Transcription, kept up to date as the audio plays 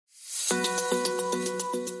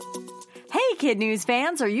Kid News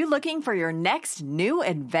fans, are you looking for your next new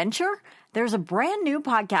adventure? There's a brand new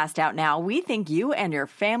podcast out now we think you and your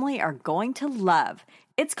family are going to love.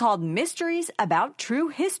 It's called Mysteries About True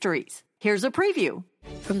Histories. Here's a preview.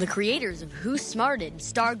 From the creators of Who Smarted,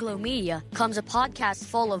 Starglow Media, comes a podcast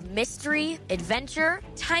full of mystery, adventure,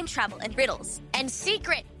 time travel and riddles, and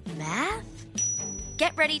secret math.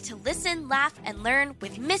 Get ready to listen, laugh, and learn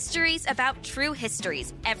with Mysteries About True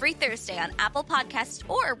Histories every Thursday on Apple Podcasts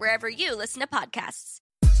or wherever you listen to podcasts.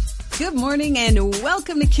 Good morning and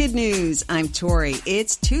welcome to Kid News. I'm Tori.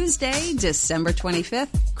 It's Tuesday, December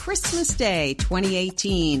 25th, Christmas Day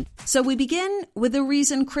 2018. So we begin with the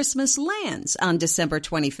reason Christmas lands on December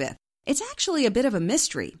 25th. It's actually a bit of a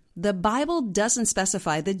mystery. The Bible doesn't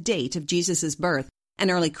specify the date of Jesus' birth, and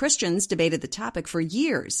early Christians debated the topic for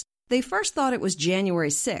years. They first thought it was January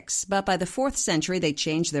 6th, but by the 4th century they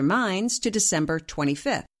changed their minds to December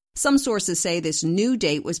 25th. Some sources say this new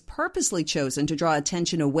date was purposely chosen to draw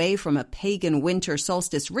attention away from a pagan winter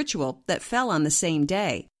solstice ritual that fell on the same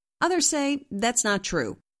day. Others say that's not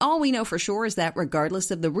true. All we know for sure is that regardless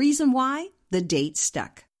of the reason why, the date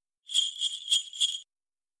stuck.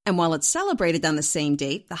 And while it's celebrated on the same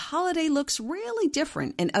date, the holiday looks really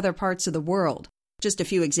different in other parts of the world. Just a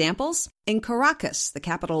few examples. In Caracas, the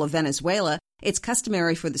capital of Venezuela, it's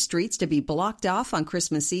customary for the streets to be blocked off on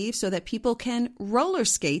Christmas Eve so that people can roller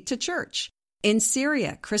skate to church. In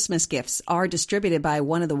Syria, Christmas gifts are distributed by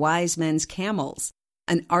one of the wise men's camels.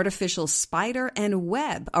 An artificial spider and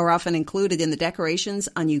web are often included in the decorations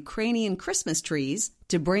on Ukrainian Christmas trees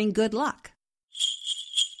to bring good luck.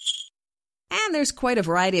 And there's quite a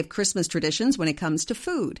variety of Christmas traditions when it comes to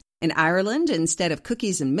food. In Ireland, instead of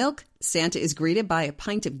cookies and milk, Santa is greeted by a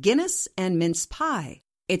pint of Guinness and mince pie.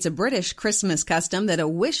 It's a British Christmas custom that a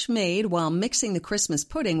wish made while mixing the Christmas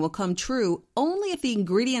pudding will come true only if the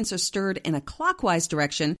ingredients are stirred in a clockwise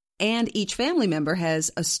direction and each family member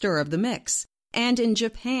has a stir of the mix. And in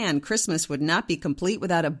Japan, Christmas would not be complete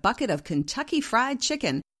without a bucket of Kentucky Fried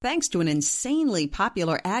Chicken, thanks to an insanely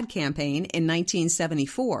popular ad campaign in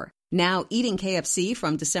 1974. Now, eating KFC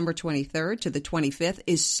from December 23rd to the 25th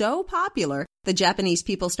is so popular, the Japanese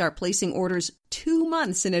people start placing orders 2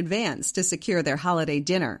 months in advance to secure their holiday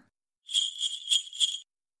dinner.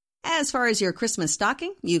 As far as your Christmas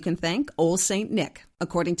stocking, you can thank Old St. Nick.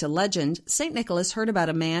 According to legend, St. Nicholas heard about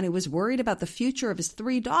a man who was worried about the future of his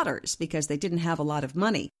 3 daughters because they didn't have a lot of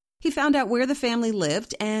money. He found out where the family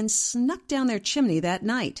lived and snuck down their chimney that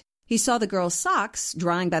night. He saw the girls' socks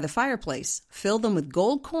drying by the fireplace, filled them with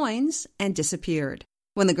gold coins, and disappeared.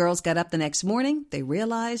 When the girls got up the next morning, they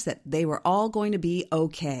realized that they were all going to be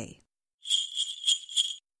okay.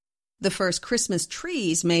 The first Christmas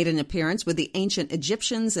trees made an appearance with the ancient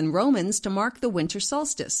Egyptians and Romans to mark the winter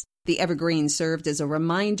solstice. The evergreen served as a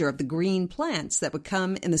reminder of the green plants that would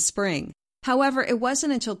come in the spring. However, it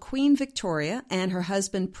wasn't until Queen Victoria and her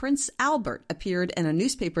husband Prince Albert appeared in a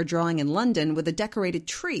newspaper drawing in London with a decorated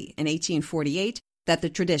tree in 1848 that the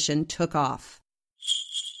tradition took off.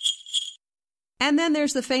 And then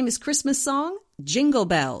there's the famous Christmas song, Jingle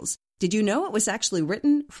Bells. Did you know it was actually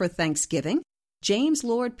written for Thanksgiving? James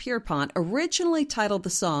Lord Pierpont originally titled the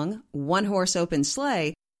song One Horse Open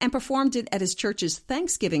Sleigh and performed it at his church's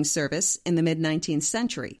Thanksgiving service in the mid-19th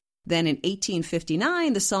century. Then in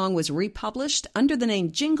 1859, the song was republished under the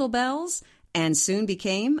name Jingle Bells and soon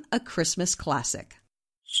became a Christmas classic.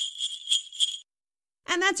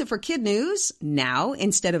 And that's it for Kid News. Now,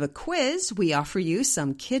 instead of a quiz, we offer you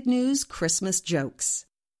some Kid News Christmas jokes.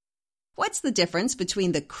 What's the difference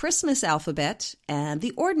between the Christmas alphabet and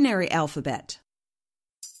the ordinary alphabet?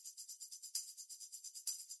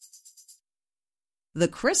 The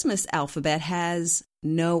Christmas alphabet has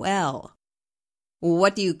no L.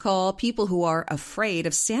 What do you call people who are afraid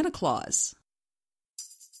of Santa Claus?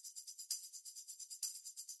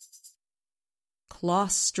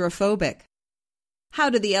 Claustrophobic.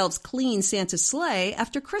 How do the elves clean Santa's sleigh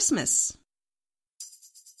after Christmas?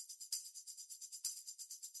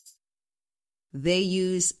 They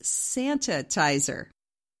use Santitizer.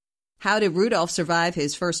 How did Rudolph survive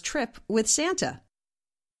his first trip with Santa?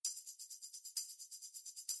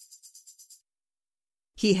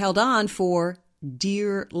 He held on for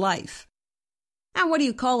dear life. And what do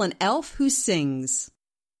you call an elf who sings?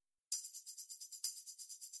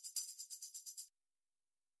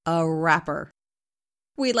 A rapper.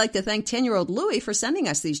 We'd like to thank 10-year-old Louie for sending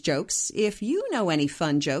us these jokes. If you know any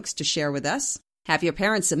fun jokes to share with us, have your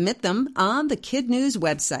parents submit them on the Kid News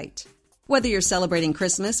website. Whether you're celebrating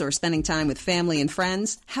Christmas or spending time with family and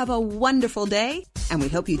friends, have a wonderful day, and we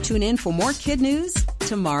hope you tune in for more Kid News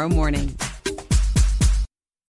tomorrow morning.